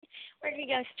We're going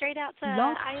to go straight out to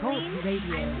Blog Eileen. Talk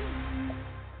Radio. Eileen?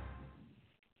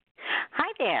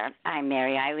 Hi there, I'm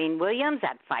Mary Eileen Williams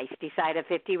at Feisty Side of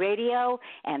 50 Radio,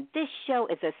 and this show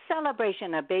is a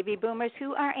celebration of baby boomers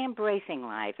who are embracing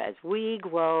life as we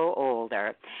grow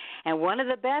older. And one of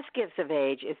the best gifts of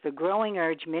age is the growing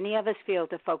urge many of us feel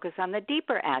to focus on the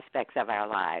deeper aspects of our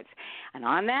lives. And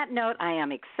on that note, I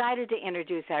am excited to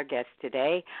introduce our guest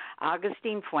today,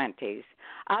 Agustin Fuentes.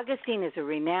 Agustin is a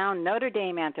renowned Notre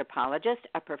Dame anthropologist,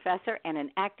 a professor, and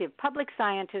an active public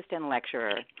scientist and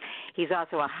lecturer. He's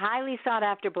also a highly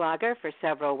sought-after blogger for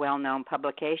several well-known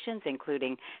publications,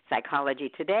 including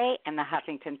Psychology Today and the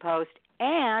Huffington Post,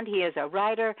 and he is a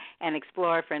writer and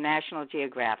explorer for National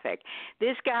Geographic.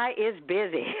 This guy is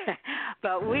busy,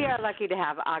 but we are lucky to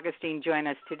have Agustin join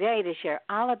us today to share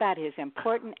all about his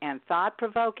important and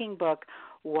thought-provoking book,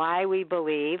 Why We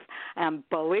Believe.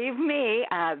 Believe me,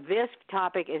 this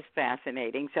topic is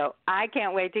fascinating, so I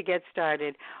can't wait to get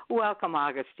started. Welcome,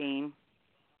 Agustin.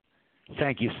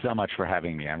 Thank you so much for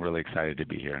having me. I'm really excited to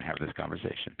be here and have this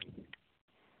conversation.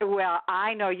 Well,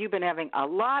 I know you've been having a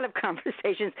lot of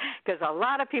conversations because a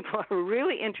lot of people are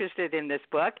really interested in this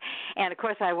book. And, of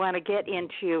course, I want to get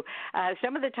into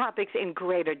some of the topics in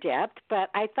greater depth, but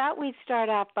I thought we'd start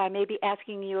off by maybe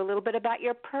asking you a little bit about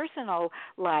your personal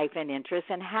life and interests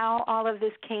and how all of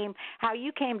this came, how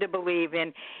you came to believe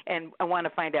in, and I want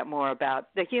to find out more about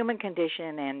the human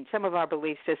condition and some of our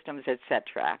belief systems, et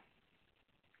cetera.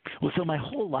 Well, so my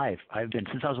whole life,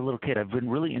 since I was a little kid, I've been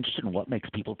really interested in what makes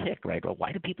people tick, right? Or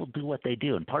why do people do what they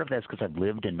do? And part of that is because I've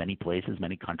lived in many places,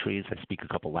 many countries. I speak a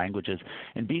couple languages.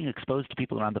 And being exposed to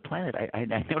people around the planet, I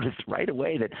noticed right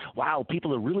away that, wow,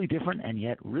 people are really different and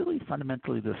yet really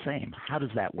fundamentally the same. How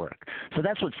does that work? So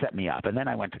that's what set me up. And then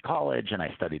I went to college and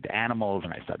I studied animals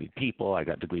and I studied people. I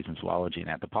got degrees in zoology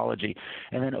and anthropology.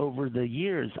 And then over the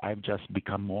years, I've just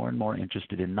become more and more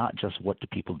interested in not just what do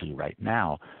people do right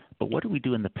now, but what do we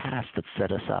do in the past that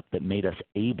set us up, that made us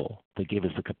able, that gave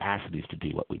us the capacities to do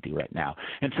what we do right now?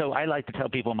 And so I like to tell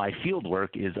people my field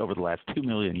work is over the last 2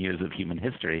 million years of human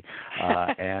history,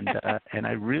 and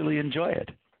I really enjoy it.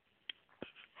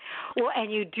 Well,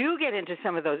 and you do get into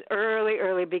some of those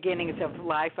early beginnings of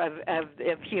life of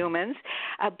humans.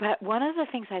 But one of the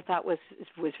things I thought was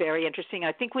very interesting,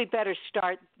 I think we'd better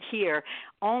start here,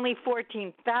 only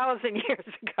 14,000 years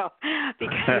ago,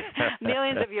 because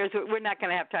millions of years, we're not going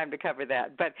to have time to cover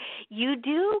that. But you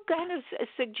do kind of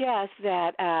suggest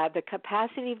that the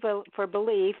capacity for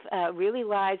belief really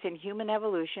lies in human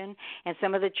evolution and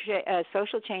some of the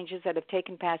social changes that have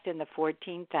taken place in the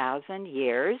 14,000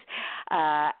 years.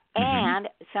 And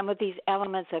some of these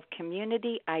elements of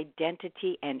community,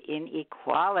 identity, and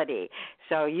inequality.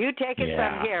 So you take it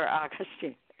from here,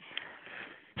 Agustin.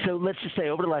 So let's just say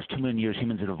over the last 2 million years,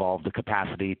 humans have evolved the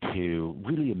capacity to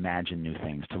really imagine new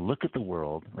things, to look at the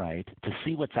world, right, to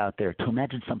see what's out there, to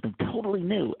imagine something totally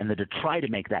new, and then to try to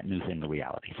make that new thing a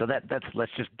reality. So that's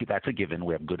a given.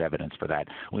 We have good evidence for that.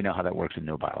 We know how that works in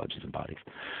neurobiologies and bodies.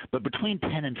 But between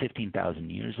 10 and 15,000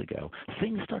 years ago,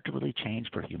 things start to really change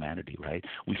for humanity, right?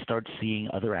 We start seeing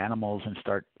other animals and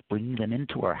start bringing them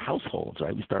into our households,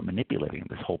 right? We start manipulating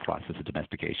this whole process of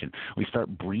domestication. We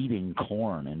start breeding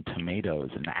corn and tomatoes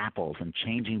and apples and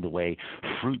changing the way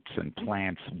fruits and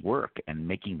plants work and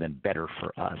making them better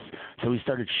for us. So we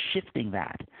started shifting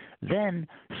that. Then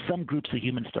some groups of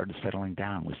humans started settling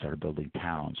down. We started building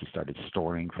towns. We started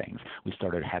storing things. We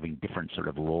started having different sort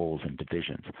of roles and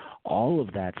divisions. All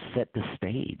of that set the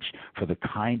stage for the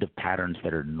kind of patterns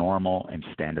that are normal and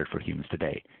standard for humans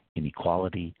today: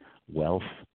 inequality, wealth,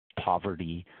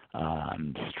 poverty,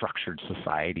 structured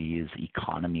societies,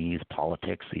 economies,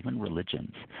 politics, even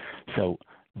religions. So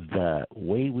the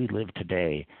way we live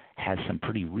today has some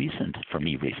pretty recent, for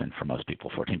most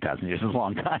people, 14,000 years is a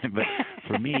long time, but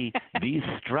for me, these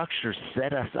structures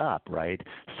set us up, right,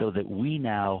 so that we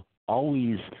now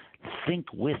always think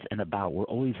with and about. We're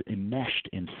always enmeshed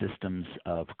in systems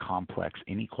of complex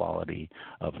inequality,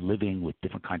 of living with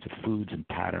different kinds of foods and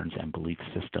patterns and belief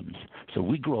systems. So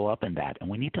we grow up in that, and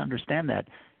we need to understand that.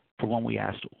 For when we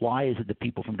asked, why is it that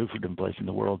people from different places in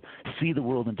the world see the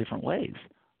world in different ways?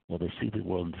 Well, they see the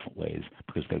world in different ways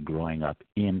because they're growing up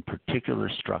in particular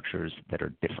structures that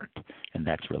are different, and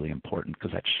that's really important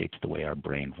because that shapes the way our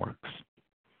brain works.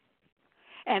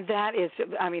 And that is,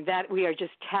 that we are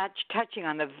just touching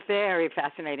on the very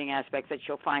fascinating aspects that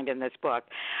you'll find in this book.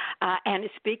 And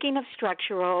speaking of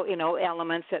structural,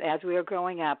 elements that as we are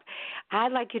growing up,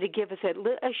 I'd like you to give us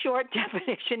a short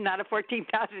definition, not a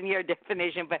 14,000-year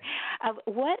definition, but of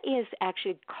what is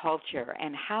actually culture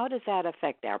and how does that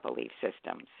affect our belief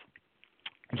systems?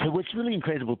 And so what's really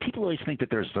incredible, people always think that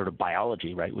there's sort of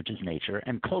biology, right, which is nature,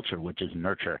 and culture, which is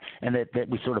nurture, and that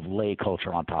we sort of lay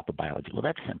culture on top of biology. Well,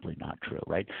 that's simply not true,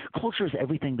 right? Culture is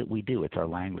everything that we do. It's our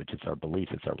language, it's our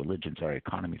beliefs, it's our religions, our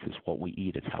economies, it's what we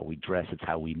eat, it's how we dress, it's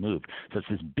how we move. So it's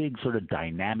this big sort of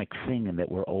dynamic thing and that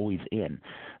we're always in.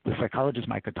 The psychologist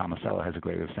Michael Tomasello has a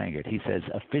great way of saying it. He says,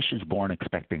 a fish is born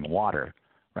expecting water,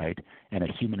 right? And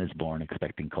a human is born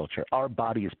expecting culture. Our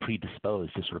body is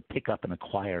predisposed to sort of pick up and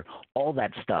acquire all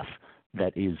that stuff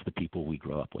that is the people we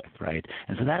grow up with, right?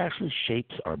 And so that actually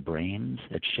shapes our brains.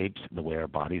 It shapes the way our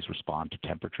bodies respond to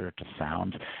temperature, to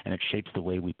sounds, and it shapes the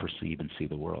way we perceive and see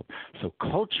the world. So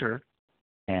culture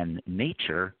and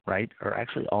nature, right, are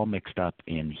actually all mixed up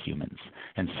in humans.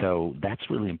 And so that's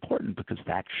really important because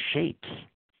that shapes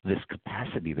this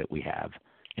capacity that we have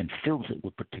and fills it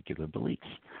with particular beliefs.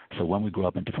 So when we grow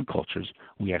up in different cultures,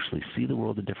 we actually see the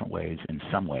world in different ways, in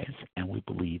some ways, and we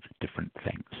believe different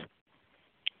things.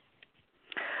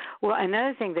 Well,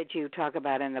 another thing that you talk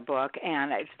about in the book,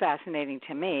 and it's fascinating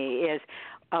to me, is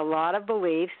a lot of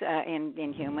beliefs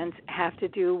in humans have to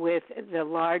do with the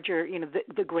larger,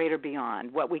 the greater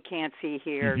beyond, what we can't see,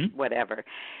 hear, whatever.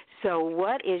 So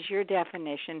what is your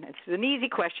definition? It's an easy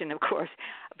question, of course,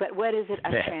 but what is it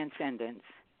of transcendence?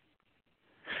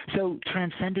 So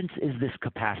transcendence is this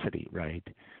capacity, right,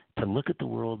 to look at the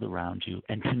world around you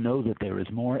and to know that there is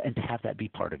more and to have that be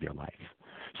part of your life.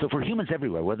 So for humans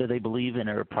everywhere, whether they believe in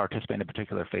or participate in a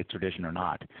particular faith tradition or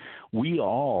not, we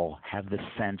all have this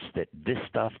sense that this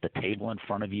stuff, the table in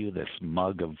front of you, this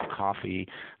mug of coffee,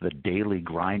 the daily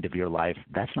grind of your life,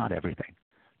 that's not everything.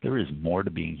 There is more to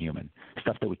being human,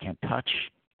 stuff that we can't touch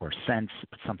or sense,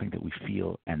 but something that we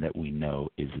feel and that we know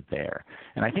is there.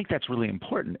 And I think that's really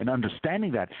important. And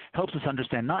understanding that helps us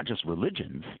understand not just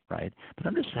religions, right, but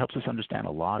helps us understand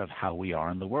a lot of how we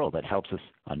are in the world. It helps us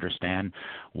understand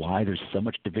why there's so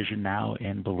much division now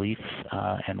in beliefs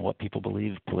and what people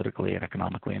believe politically and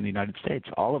economically in the United States.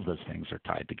 All of those things are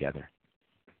tied together.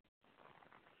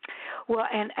 Well,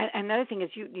 and another thing is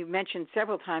you mentioned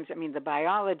several times, the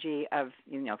biology of,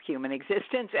 human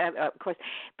existence, of course,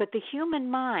 but the human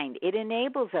mind, it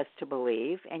enables us to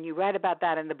believe, and you write about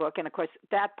that in the book, and of course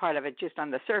that part of it just on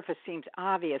the surface seems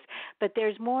obvious, but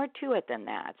there's more to it than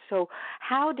that. So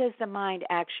how does the mind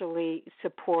actually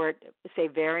support, say,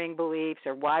 varying beliefs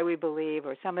or why we believe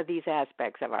or some of these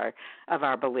aspects of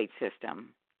our belief system?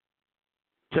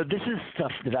 So this is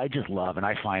stuff that I just love and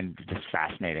I find just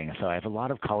fascinating. So I have a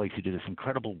lot of colleagues who do this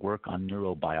incredible work on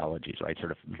neurobiology, right,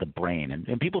 sort of the brain.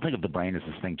 And people think of the brain as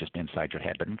this thing just inside your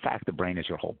head, but in fact the brain is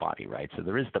your whole body, right? So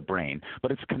there is the brain,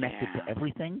 but it's connected to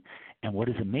everything. And what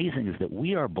is amazing is that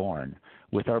we are born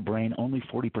with our brain only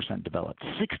 40% developed.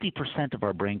 60% of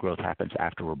our brain growth happens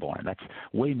after we're born. That's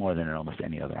way more than in almost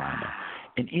any other animal.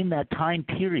 And in that time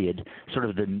period, sort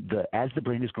of as the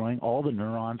brain is growing, all the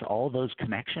neurons, all those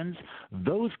connections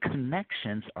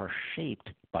are shaped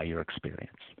by your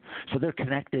experience. So they're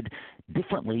connected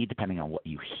differently depending on what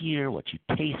you hear, what you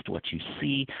taste, what you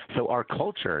see. So our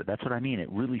culture, that's what I mean,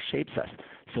 it really shapes us.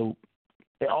 So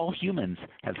all humans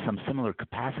have some similar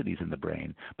capacities in the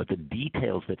brain, but the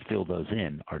details that fill those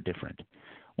in are different.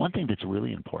 One thing that's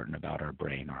really important about our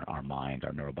brain, our mind,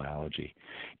 our neurobiology,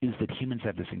 is that humans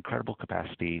have this incredible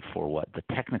capacity for what the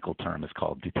technical term is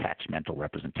called detached mental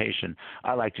representation.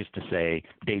 I like just to say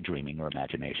daydreaming or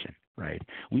imagination, right?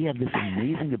 We have this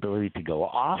amazing ability to go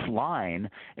offline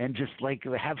and just like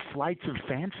have flights of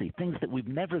fancy, things that we've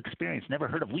never experienced, never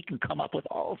heard of. We can come up with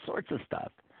all sorts of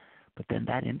stuff. But then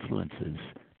that influences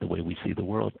the way we see the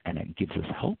world, and it gives us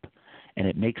hope, and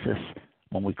it makes us,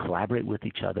 when we collaborate with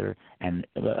each other and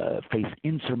face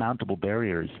insurmountable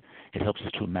barriers, it helps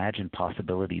us to imagine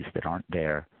possibilities that aren't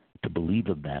there, to believe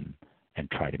in them, and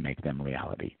try to make them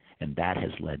reality. And that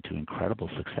has led to incredible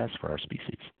success for our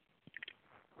species.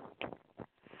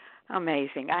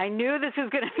 Amazing. I knew this was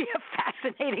going to be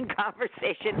a fascinating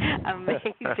conversation.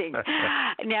 Amazing.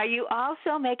 Now, you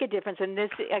also make a difference, and this,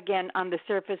 again, on the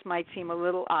surface might seem a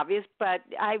little obvious, but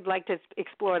I'd like to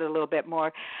explore it a little bit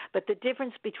more. But the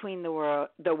difference between the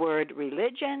word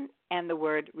religion and the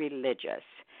word religious.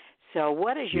 So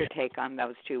what is your take on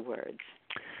those two words?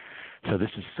 So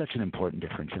this is such an important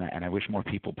difference, and I wish more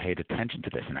people paid attention to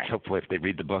this. And I hopefully if they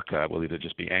read the book, will either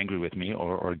just be angry with me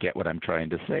or get what I'm trying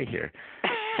to say here.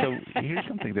 So here's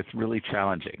something that's really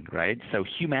challenging, right? So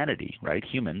humanity, right?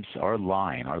 Humans, our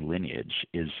line, our lineage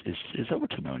is over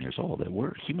 2 million years old.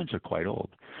 Humans are quite old.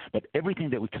 But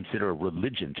everything that we consider a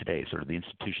religion today, sort of the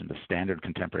institution, the standard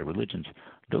contemporary religions,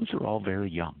 those are all very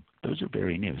young. Those are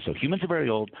very new. So humans are very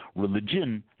old.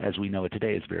 Religion, as we know it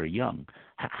today, is very young.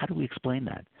 How do we explain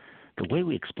that? The way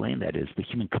we explain that is the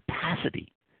human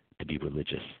capacity to be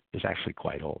religious is actually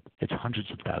quite old. It's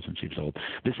hundreds of thousands of years old.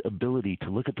 This ability to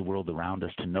look at the world around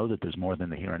us, to know that there's more than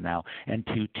the here and now, and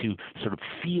to sort of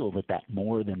feel that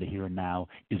more than the here and now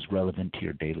is relevant to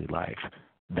your daily life,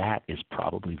 that is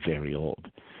probably very old.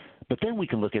 But then we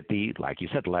can look at like you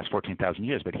said, the last 14,000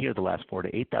 years, but here the last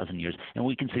 4,000 to 8,000 years, and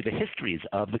we can see the histories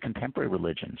of the contemporary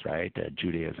religions, right?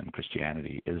 Judaism,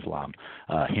 Christianity, Islam,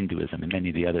 Hinduism, and many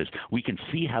of the others. We can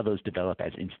see how those develop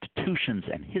as institutions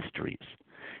and histories.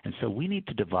 And so we need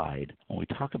to divide, when we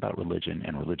talk about religion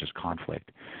and religious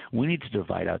conflict, we need to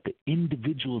divide out the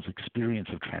individual's experience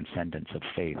of transcendence of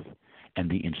faith and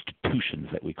the institutions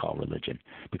that we call religion,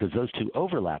 because those two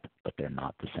overlap, but they're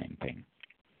not the same thing.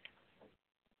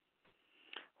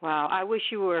 Wow, I wish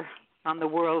you were on the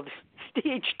world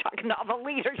stage talking to all the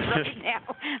leaders right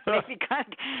now. Maybe kind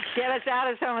of get us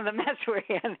out of some of the mess we're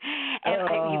in. And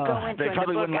you go into they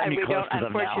probably the book, wouldn't let me close to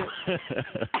them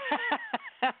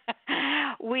now.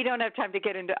 We don't have time to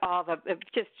get into all the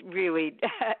just really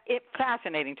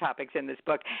fascinating topics in this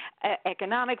book,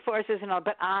 economic forces and all,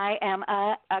 but I am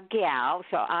a gal,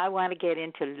 so I want to get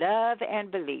into love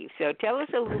and belief. So tell us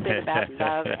a little bit about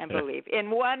love and belief in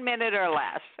 1 minute or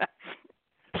less.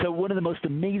 So one of the most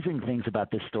amazing things about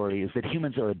this story is that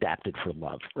humans are adapted for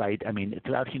love, right? I mean,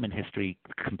 throughout human history,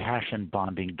 compassion,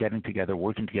 bonding, getting together,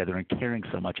 working together, and caring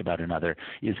so much about another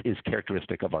is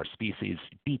characteristic of our species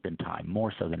deep in time,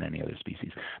 more so than any other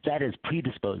species. That has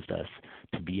predisposed us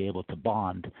to be able to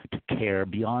bond, to care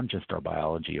beyond just our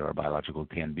biology or our biological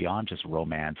kin, beyond just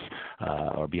romance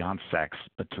or beyond sex,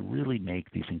 but to really make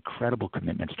these incredible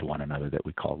commitments to one another that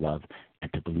we call love,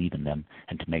 and to believe in them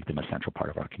and to make them a central part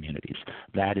of our communities.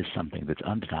 That is something that's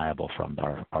undeniable from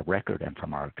our record and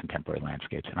from our contemporary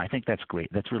landscapes. And I think that's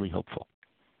great. That's really hopeful.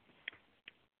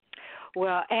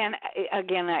 Well, and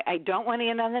again, I don't want to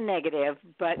end on the negative,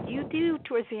 but you do,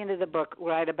 towards the end of the book,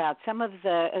 write about some of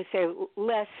the, say,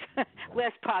 less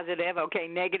positive,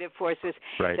 negative forces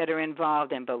right. that are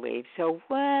involved in belief. So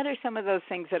what are some of those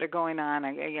things that are going on,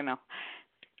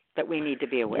 that we need to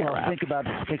be aware of?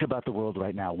 Think about the world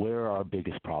right now. Where are our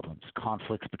biggest problems?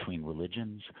 Conflicts between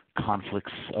religions,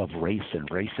 conflicts of race and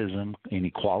racism,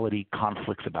 inequality,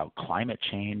 conflicts about climate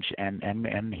change, and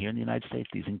here in the United States,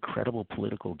 these incredible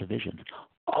political divisions.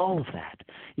 All of that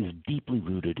is deeply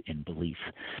rooted in belief.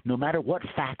 No matter what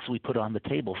facts we put on the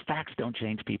table, facts don't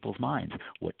change people's minds.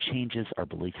 What changes are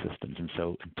belief systems. And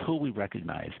so until we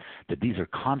recognize that these are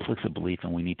conflicts of belief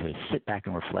and we need to sit back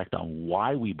and reflect on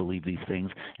why we believe these things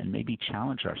and maybe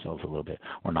challenge ourselves a little bit,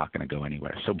 we're not going to go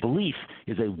anywhere. So belief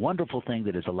is a wonderful thing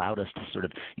that has allowed us to sort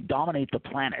of dominate the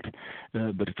planet,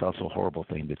 but it's also a horrible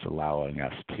thing that's allowing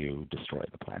us to destroy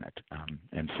the planet.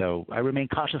 And so I remain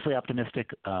cautiously optimistic,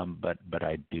 but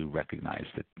I do recognize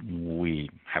that we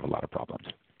have a lot of problems.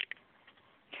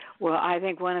 Well, I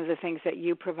think one of the things that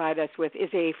you provide us with is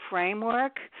a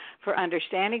framework for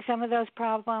understanding some of those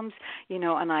problems,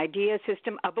 an idea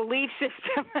system, a belief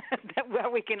system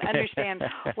where we can understand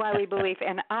why we believe.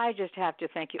 And I just have to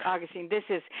thank you, Agustin. This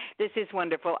is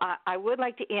wonderful. I would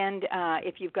like to end,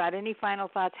 if you've got any final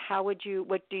thoughts, what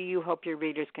do you hope your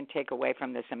readers can take away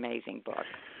from this amazing book?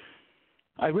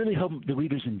 I really hope the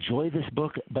readers enjoy this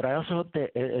book, but I also hope that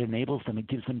it enables them, it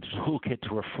gives them a toolkit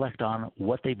to reflect on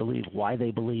what they believe, why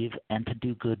they believe, and to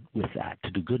do good with that, to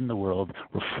do good in the world,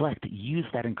 reflect, use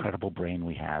that incredible brain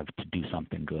we have to do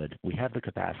something good. We have the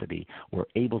capacity. We're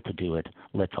able to do it.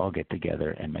 Let's all get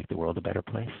together and make the world a better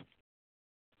place.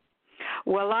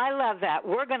 Well, I love that.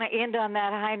 We're going to end on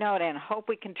that high note and hope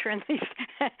we can turn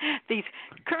these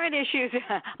current issues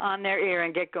on their ear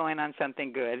and get going on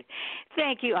something good.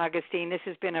 Thank you, Agustin. This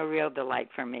has been a real delight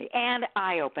for me and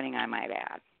eye-opening, I might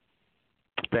add.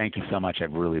 Thank you so much.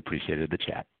 I've really appreciated the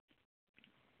chat.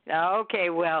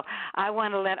 Okay, well, I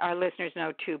want to let our listeners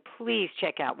know, too, please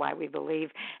check out Why We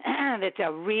Believe. It's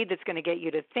a read that's going to get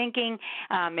you to thinking,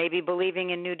 maybe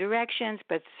believing in new directions,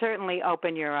 but certainly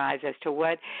open your eyes as to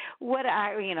what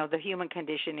the human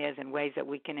condition is and ways that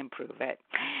we can improve it.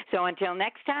 So until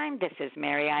next time, this is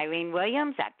Mary Eileen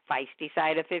Williams at Feisty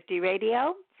Side of 50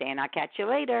 Radio, saying I'll catch you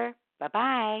later.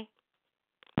 Bye-bye.